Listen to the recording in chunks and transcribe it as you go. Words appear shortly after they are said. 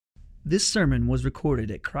This sermon was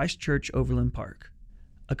recorded at Christ Church Overland Park,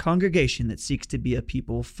 a congregation that seeks to be a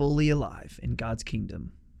people fully alive in God's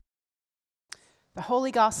kingdom. The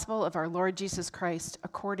Holy Gospel of our Lord Jesus Christ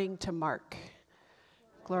according to Mark.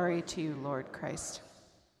 Glory to you, Lord Christ.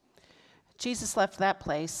 Jesus left that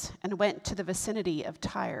place and went to the vicinity of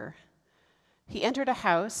Tyre. He entered a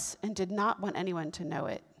house and did not want anyone to know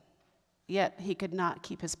it, yet he could not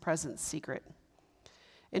keep his presence secret.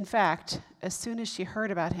 In fact, as soon as she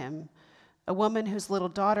heard about him, a woman whose little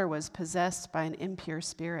daughter was possessed by an impure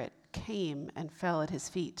spirit came and fell at his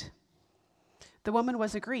feet. The woman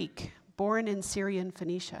was a Greek, born in Syrian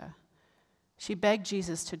Phoenicia. She begged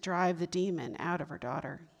Jesus to drive the demon out of her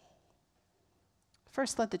daughter.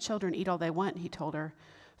 "First let the children eat all they want," he told her,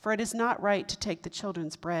 "for it is not right to take the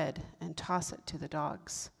children's bread and toss it to the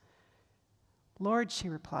dogs." "Lord," she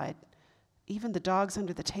replied, "even the dogs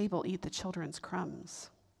under the table eat the children's crumbs."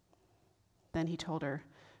 Then he told her,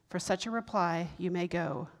 "For such a reply, you may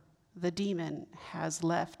go. The demon has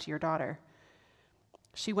left your daughter."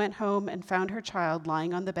 She went home and found her child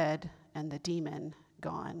lying on the bed and the demon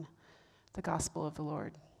gone. The Gospel of the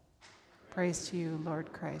Lord. Praise to you,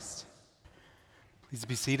 Lord Christ. Please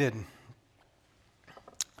be seated.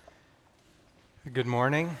 Good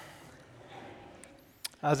morning.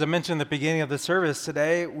 As I mentioned at the beginning of the service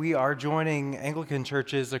today, we are joining Anglican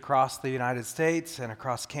churches across the United States and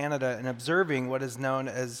across Canada in observing what is known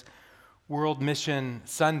as World Mission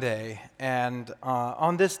Sunday. And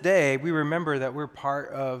on this day, we remember that we're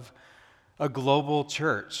part of a global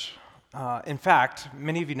church. In fact,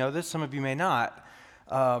 many of you know this, some of you may not.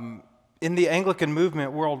 In the Anglican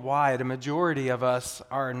movement worldwide, a majority of us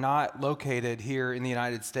are not located here in the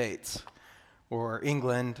United States or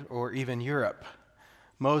England or even Europe.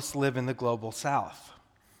 Most live in the global south.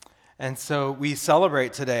 And so we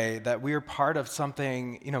celebrate today that we are part of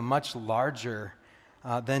something, much larger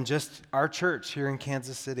than just our church here in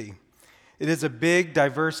Kansas City. It is a big,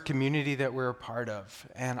 diverse community that we're a part of.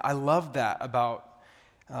 And I love that about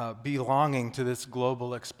belonging to this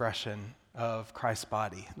global expression of Christ's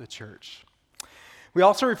body, the church. We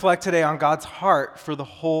also reflect today on God's heart for the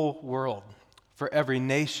whole world, for every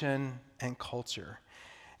nation and culture.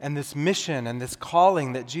 And this mission and this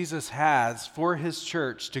calling that Jesus has for his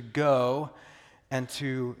church to go and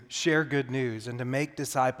to share good news and to make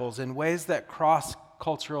disciples in ways that cross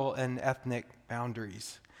cultural and ethnic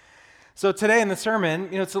boundaries. So today in the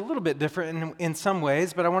sermon, it's a little bit different in some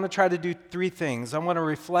ways, but I want to try to do three things. I want to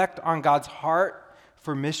reflect on God's heart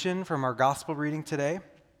for mission from our gospel reading today.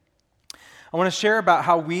 I want to share about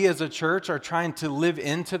how we as a church are trying to live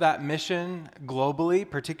into that mission globally,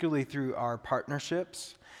 particularly through our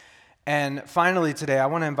partnerships. And finally today, I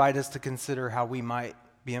want to invite us to consider how we might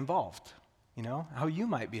be involved, how you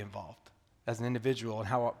might be involved as an individual and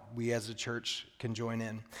how we as a church can join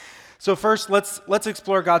in. So first, let's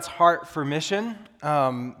explore God's heart for mission.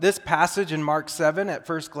 This passage in Mark 7 at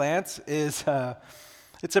first glance is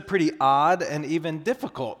it's a pretty odd and even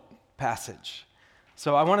difficult passage.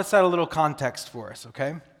 So I want to set a little context for us,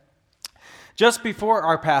 okay? Just before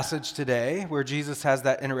our passage today, where Jesus has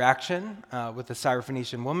that interaction with the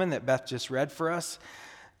Syrophoenician woman that Beth just read for us,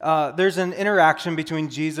 there's an interaction between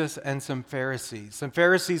Jesus and some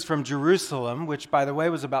Pharisees from Jerusalem, which, by the way,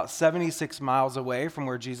 was about 76 miles away from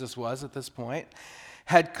where Jesus was at this point,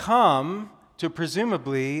 had come to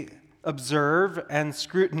presumably observe and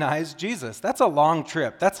scrutinize Jesus. That's a long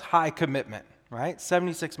trip. That's high commitment, right?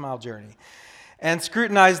 76-mile journey. And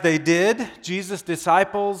scrutinize they did. Jesus'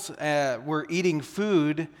 disciples were eating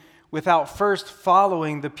food without first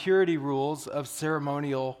following the purity rules of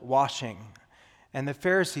ceremonial washing. And the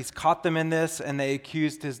Pharisees caught them in this, and they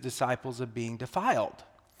accused his disciples of being defiled.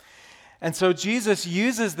 And so Jesus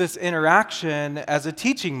uses this interaction as a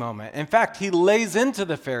teaching moment. In fact, he lays into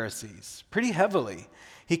the Pharisees pretty heavily.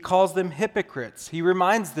 He calls them hypocrites. He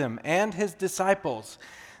reminds them and his disciples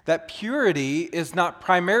that purity is not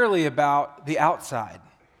primarily about the outside.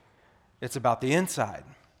 It's about the inside.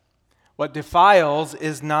 What defiles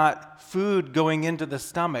is not food going into the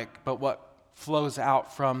stomach, but what flows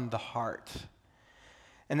out from the heart.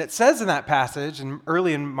 And it says in that passage, and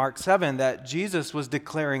early in Mark 7, that Jesus was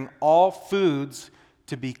declaring all foods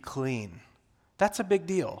to be clean. That's a big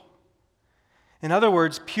deal. In other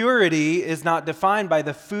words, purity is not defined by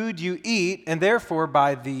the food you eat, and therefore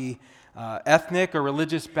by the ethnic or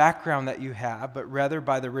religious background that you have, but rather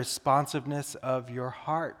by the responsiveness of your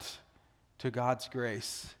heart to God's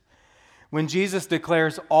grace. When Jesus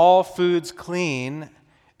declares all foods clean,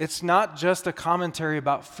 it's not just a commentary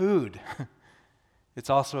about food. It's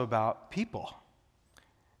also about people.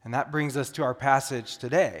 And that brings us to our passage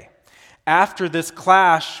today. After this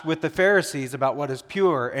clash with the Pharisees about what is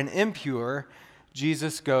pure and impure,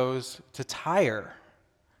 Jesus goes to Tyre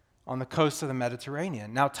on the coast of the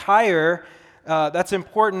Mediterranean. Now, Tyre, that's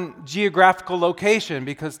important geographical location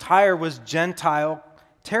because Tyre was Gentile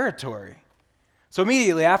territory. So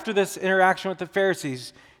immediately after this interaction with the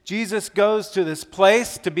Pharisees, Jesus goes to this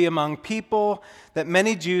place to be among people that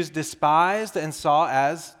many Jews despised and saw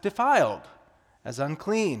as defiled, as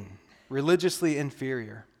unclean, religiously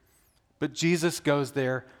inferior. But Jesus goes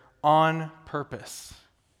there on purpose.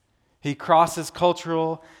 He crosses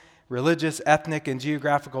cultural, religious, ethnic, and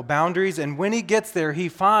geographical boundaries, and when he gets there, he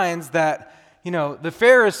finds that, the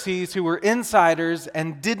Pharisees who were insiders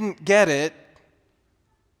and didn't get it,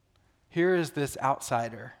 here is this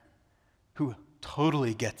outsider who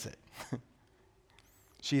totally gets it.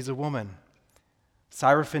 She's a woman,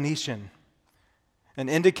 Syrophoenician, an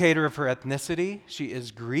indicator of her ethnicity. She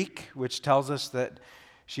is Greek, which tells us that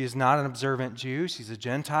she is not an observant Jew. She's a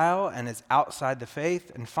Gentile and is outside the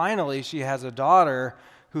faith. And finally, she has a daughter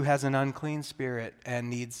who has an unclean spirit and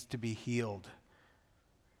needs to be healed.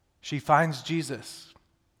 She finds Jesus.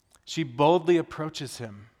 She boldly approaches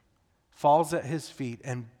him, falls at his feet,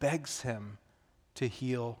 and begs him to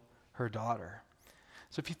heal her daughter.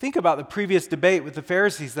 So if you think about the previous debate with the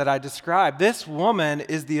Pharisees that I described, this woman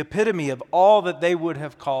is the epitome of all that they would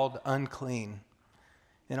have called unclean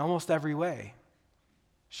in almost every way.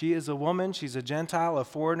 She is a woman, she's a Gentile, a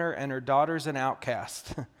foreigner, and her daughter's an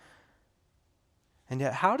outcast. And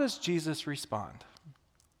yet, how does Jesus respond?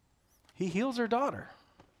 He heals her daughter.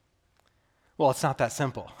 Well, it's not that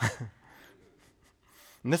simple.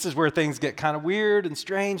 And this is where things get kind of weird and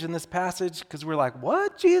strange in this passage because we're like,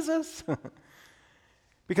 what, Jesus?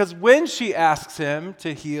 Because when she asks him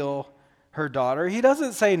to heal her daughter, he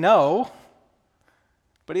doesn't say no,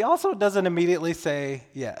 but he also doesn't immediately say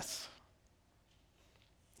yes.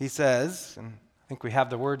 He says, and I think we have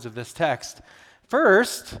the words of this text,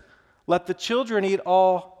 first, let the children eat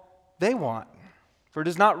all they want, for it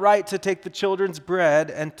is not right to take the children's bread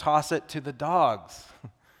and toss it to the dogs.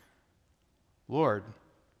 Lord,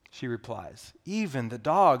 she replies, even the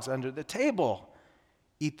dogs under the table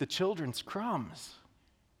eat the children's crumbs.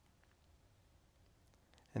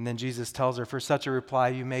 And then Jesus tells her, for such a reply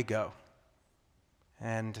you may go.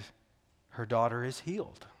 And her daughter is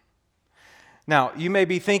healed. Now, you may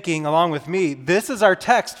be thinking along with me, this is our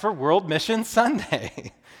text for World Mission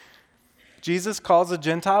Sunday. Jesus calls a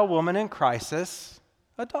Gentile woman in crisis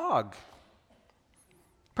a dog.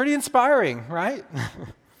 Pretty inspiring, right?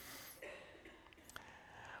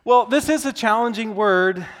 Well, this is a challenging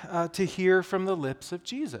word to hear from the lips of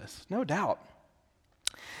Jesus, no doubt.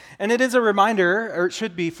 And it is a reminder, or it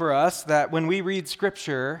should be for us, that when we read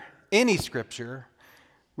Scripture, any Scripture,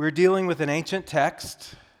 we're dealing with an ancient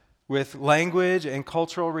text with language and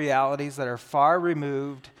cultural realities that are far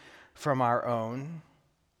removed from our own.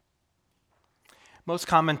 Most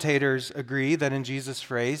commentators agree that in Jesus'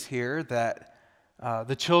 phrase here that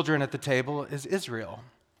the children at the table is Israel,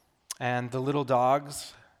 and the little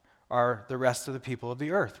dogs are the rest of the people of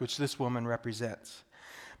the earth, which this woman represents.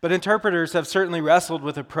 But interpreters have certainly wrestled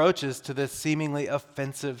with approaches to this seemingly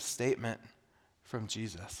offensive statement from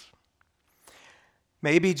Jesus.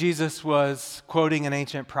 Maybe Jesus was quoting an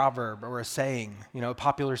ancient proverb or a saying, a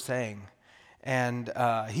popular saying, and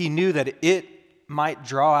he knew that it might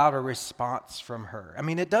draw out a response from her. I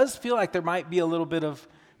mean, it does feel like there might be a little bit of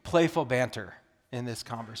playful banter in this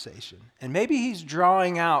conversation. And maybe he's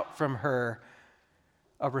drawing out from her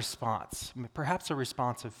a response, perhaps a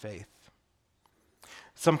response of faith.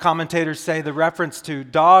 Some commentators say the reference to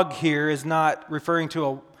dog here is not referring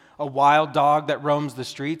to a wild dog that roams the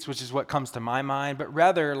streets, which is what comes to my mind, but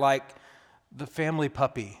rather like the family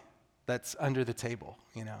puppy that's under the table,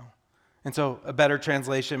 And so a better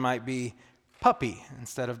translation might be puppy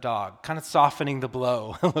instead of dog, kind of softening the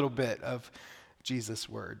blow a little bit of Jesus'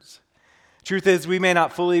 words. Truth is, we may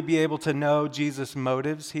not fully be able to know Jesus'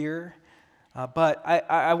 motives here, but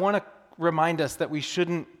I want to remind us that we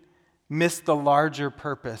shouldn't miss the larger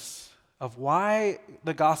purpose of why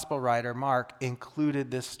the gospel writer Mark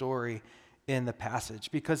included this story in the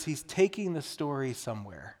passage, because he's taking the story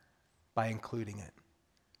somewhere by including it.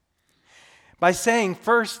 By saying,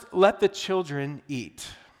 first, let the children eat.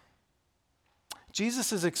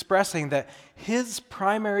 Jesus is expressing that his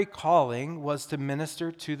primary calling was to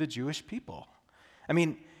minister to the Jewish people. I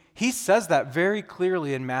mean, he says that very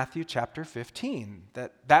clearly in Matthew chapter 15,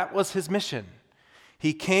 that was his mission.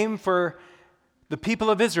 He came for the people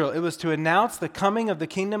of Israel. It was to announce the coming of the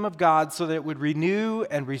kingdom of God so that it would renew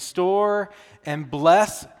and restore and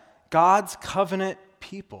bless God's covenant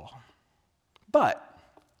people. But,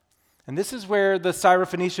 And this is where the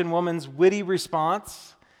Syrophoenician woman's witty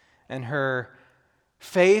response and her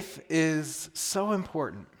faith is so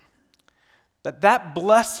important. That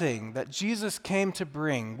blessing that Jesus came to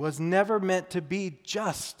bring was never meant to be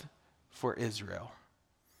just for Israel.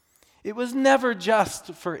 It was never just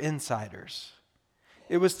for insiders.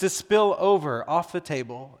 It was to spill over off the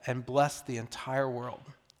table and bless the entire world.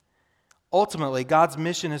 Ultimately, God's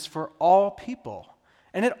mission is for all people,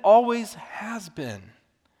 and it always has been.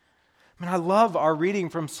 I love our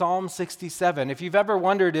reading from Psalm 67. If you've ever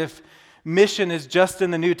wondered if mission is just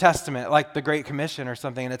in the New Testament, like the Great Commission or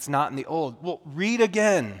something, and it's not in the Old, well, read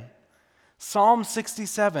again. Psalm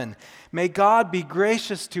 67, may God be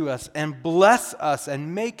gracious to us and bless us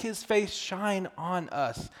and make his face shine on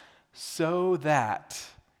us so that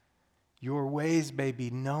your ways may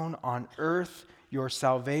be known on earth, your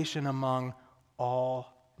salvation among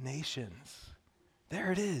all nations.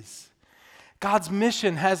 There it is. God's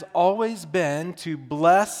mission has always been to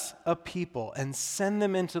bless a people and send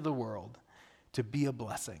them into the world to be a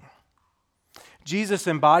blessing. Jesus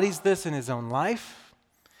embodies this in his own life.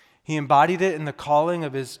 He embodied it in the calling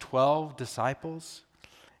of his 12 disciples,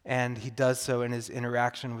 and he does so in his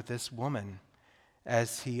interaction with this woman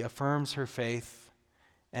as he affirms her faith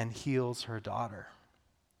and heals her daughter.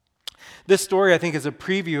 This story, I think, is a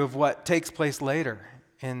preview of what takes place later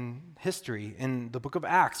in history. In the book of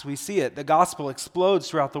Acts, we see it. The gospel explodes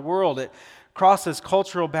throughout the world. It crosses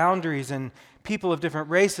cultural boundaries, and people of different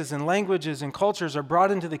races and languages and cultures are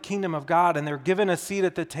brought into the kingdom of God, and they're given a seat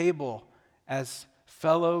at the table as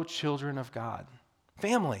fellow children of God.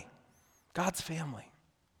 Family. God's family.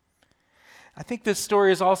 I think this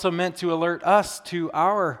story is also meant to alert us to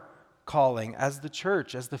our calling as the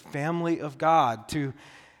church, as the family of God, to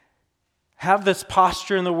have this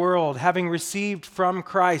posture in the world. Having received from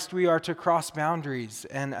Christ, we are to cross boundaries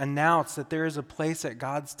and announce that there is a place at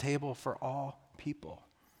God's table for all people.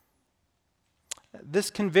 This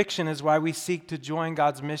conviction is why we seek to join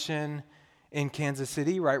God's mission in Kansas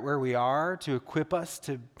City, right where we are, to equip us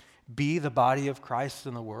to be the body of Christ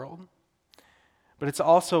in the world. But it's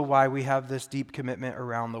also why we have this deep commitment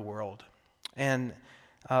around the world. And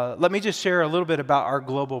let me just share a little bit about our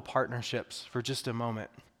global partnerships for just a moment.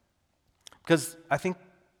 Because I think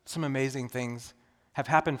some amazing things have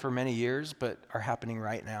happened for many years, but are happening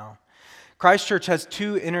right now. Christ Church has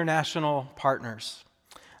 2 international partners.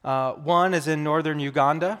 One is in northern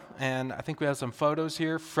Uganda, and I think we have some photos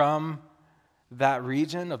here from that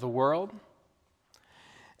region of the world.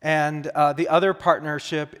 And the other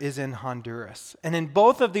partnership is in Honduras. And in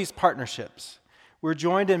both of these partnerships, we're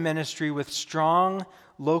joined in ministry with strong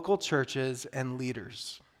local churches and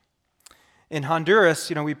leaders. In Honduras,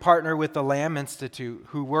 we partner with the Lamb Institute,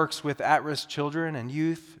 who works with at-risk children and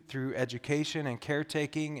youth through education and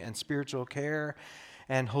caretaking and spiritual care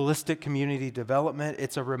and holistic community development.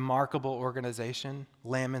 It's a remarkable organization,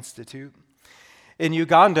 Lamb Institute. In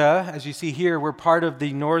Uganda, as you see here, we're part of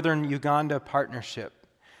the Northern Uganda Partnership,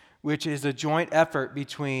 which is a joint effort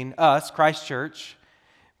between us, Christ Church,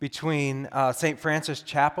 between St. Francis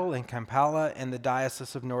Chapel in Kampala and the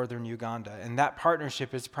Diocese of Northern Uganda. And that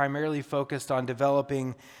partnership is primarily focused on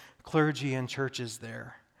developing clergy and churches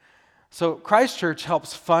there. So Christ Church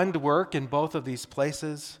helps fund work in both of these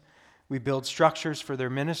places. We build structures for their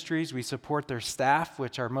ministries. We support their staff,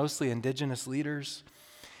 which are mostly indigenous leaders.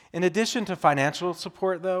 In addition to financial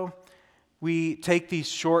support, though, we take these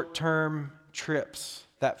short-term trips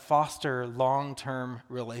that foster long-term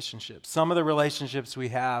relationships. Some of the relationships we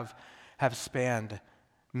have spanned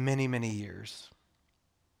many, many years.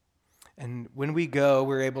 And when we go,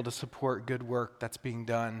 we're able to support good work that's being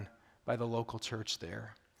done by the local church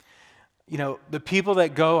there. The people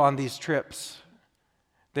that go on these trips,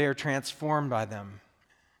 they are transformed by them.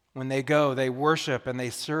 When they go, they worship and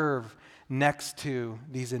they serve next to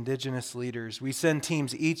these indigenous leaders. We send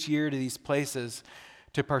teams each year to these places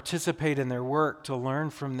to participate in their work, to learn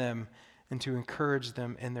from them, and to encourage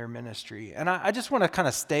them in their ministry. And I just want to kind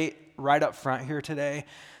of state right up front here today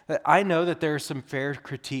that I know that there are some fair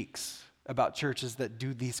critiques about churches that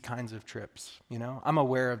do these kinds of trips. I'm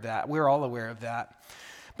aware of that. We're all aware of that.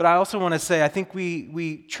 But I also want to say I think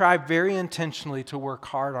we try very intentionally to work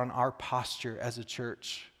hard on our posture as a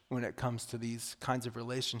church when it comes to these kinds of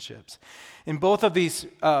relationships. In both of these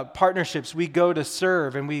partnerships, we go to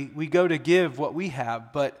serve and we go to give what we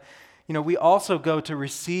have, but we also go to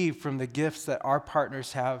receive from the gifts that our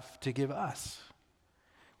partners have to give us.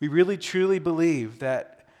 We really truly believe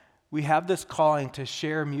that we have this calling to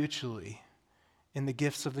share mutually in the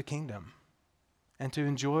gifts of the kingdom and to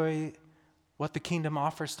enjoy what the kingdom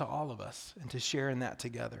offers to all of us and to share in that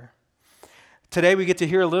together. Today we get to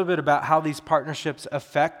hear a little bit about how these partnerships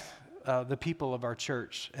affect the people of our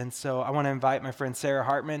church. And so I want to invite my friend Sarah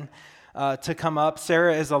Hartman to come up.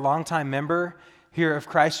 Sarah is a longtime member here of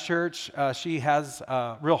Christ Church. She has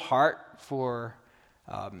a real heart for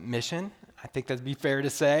mission. I think that'd be fair to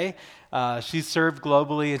say. She's served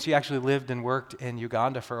globally, and she actually lived and worked in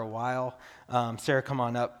Uganda for a while. Sarah, come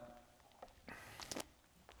on up.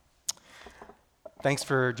 Thanks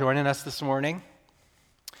for joining us this morning.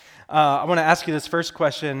 I want to ask you this first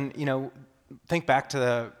question. Think back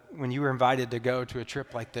to when you were invited to go to a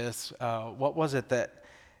trip like this. What was it that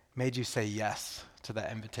made you say yes to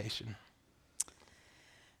that invitation?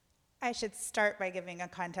 I should start by giving a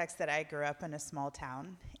context that I grew up in a small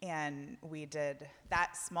town, and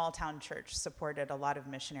that small town church supported a lot of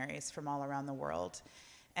missionaries from all around the world.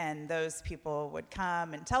 And those people would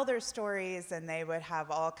come and tell their stories, and they would have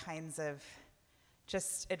all kinds of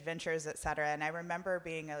just adventures, etc. And I remember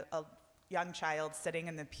being a young child sitting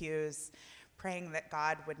in the pews praying that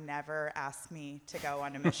God would never ask me to go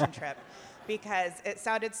on a mission trip because it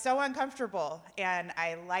sounded so uncomfortable, and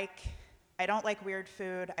I don't like weird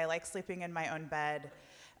food. I like sleeping in my own bed.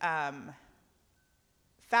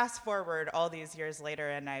 Fast forward all these years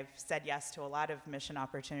later, and I've said yes to a lot of mission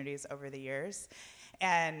opportunities over the years.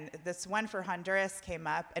 And this one for Honduras came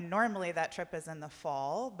up, and normally that trip is in the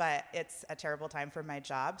fall, but it's a terrible time for my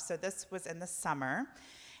job. So this was in the summer.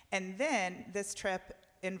 And then this trip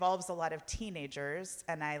involves a lot of teenagers,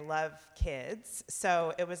 and I love kids.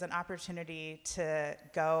 So it was an opportunity to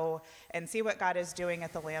go and see what God is doing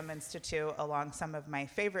at the Lamb Institute along some of my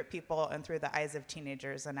favorite people and through the eyes of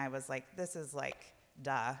teenagers. And I was like, this is like,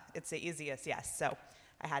 duh. It's the easiest yes. So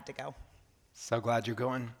I had to go. So glad you're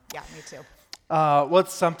going. Yeah, me too.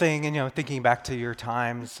 What's something, thinking back to your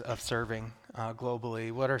times of serving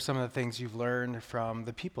globally, what are some of the things you've learned from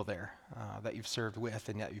the people there that you've served with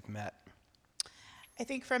and yet you've met? I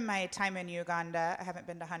think from my time in Uganda, I haven't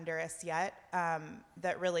been to Honduras yet,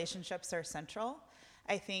 that relationships are central.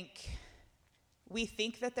 I think we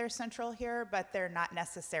think that they're central here, but they're not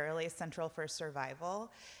necessarily central for survival.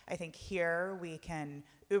 I think here we can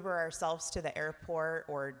Uber ourselves to the airport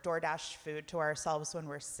or DoorDash food to ourselves when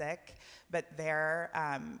we're sick, but there,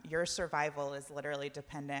 your survival is literally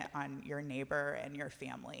dependent on your neighbor and your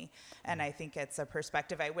family. And I think it's a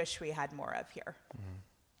perspective I wish we had more of here. Mm-hmm.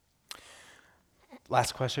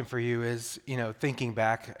 Last question for you is, thinking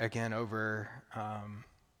back again over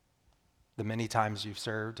the many times you've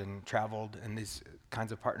served and traveled in these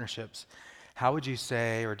kinds of partnerships, how would you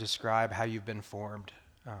say or describe how you've been formed,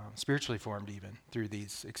 spiritually formed even, through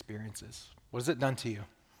these experiences? What has it done to you?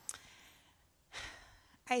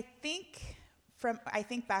 I think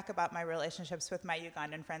back about my relationships with my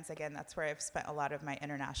Ugandan friends, again, that's where I've spent a lot of my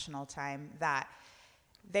international time, that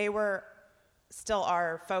they still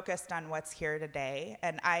are focused on what's here today.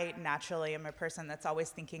 And I naturally am a person that's always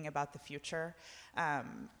thinking about the future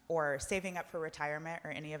or saving up for retirement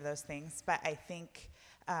or any of those things. But I think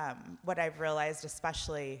what I've realized,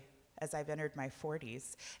 especially as I've entered my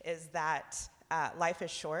 40s, is that life is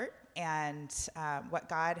short, and what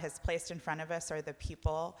God has placed in front of us are the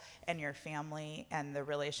people and your family and the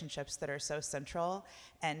relationships that are so central.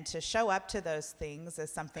 And to show up to those things is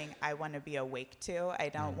something I want to be awake to. I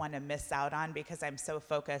don't want to miss out on, because I'm so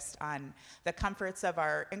focused on the comforts of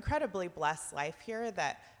our incredibly blessed life here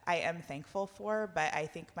that I am thankful for. But I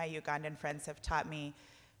think my Ugandan friends have taught me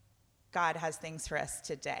God has things for us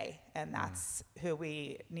today, and that's who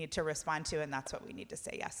we need to respond to, and that's what we need to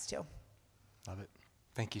say yes to. Love it.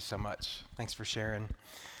 Thank you so much. Thanks for sharing.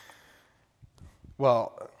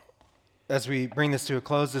 Well, as we bring this to a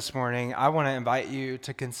close this morning, I want to invite you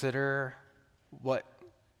to consider what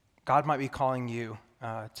God might be calling you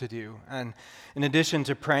to do. And in addition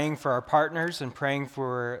to praying for our partners and praying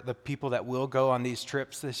for the people that will go on these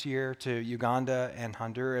trips this year to Uganda and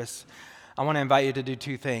Honduras, I want to invite you to do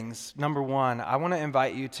two things. Number one, I want to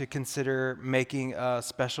invite you to consider making a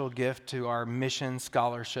special gift to our Mission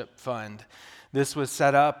Scholarship Fund. This was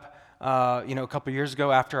set up, a couple years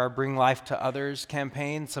ago after our Bring Life to Others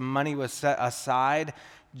campaign. Some money was set aside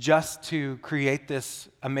just to create this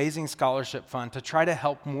amazing scholarship fund to try to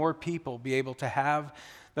help more people be able to have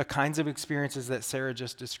the kinds of experiences that Sarah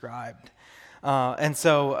just described. And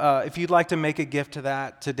so if you'd like to make a gift to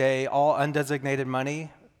that today, all undesignated money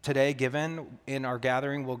today given in our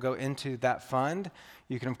gathering will go into that fund.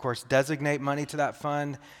 You can, of course, designate money to that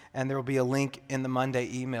fund, and there will be a link in the Monday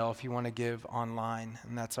email if you want to give online,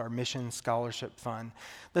 and that's our Mission Scholarship Fund.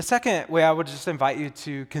 The second way I would just invite you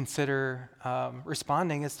to consider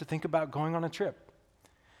responding is to think about going on a trip.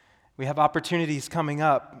 We have opportunities coming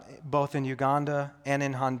up, both in Uganda and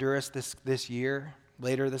in Honduras this year,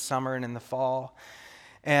 later this summer and in the fall.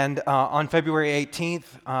 And on February 18th,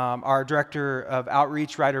 our director of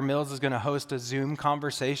outreach, Ryder Mills, is going to host a Zoom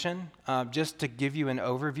conversation just to give you an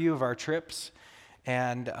overview of our trips.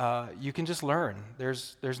 And you can just learn.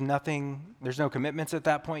 There's no commitments at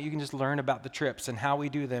that point. You can just learn about the trips and how we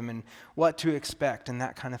do them and what to expect and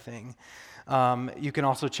that kind of thing. You can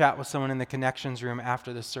also chat with someone in the connections room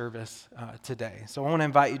after the service today. So I want to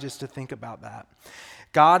invite you just to think about that.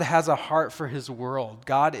 God has a heart for his world.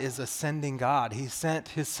 God is a sending God. He sent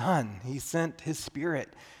his Son. He sent his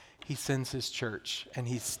Spirit. He sends his church. And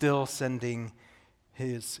he's still sending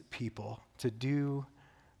his people to do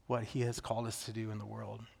what he has called us to do in the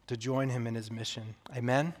world, to join him in his mission.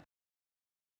 Amen?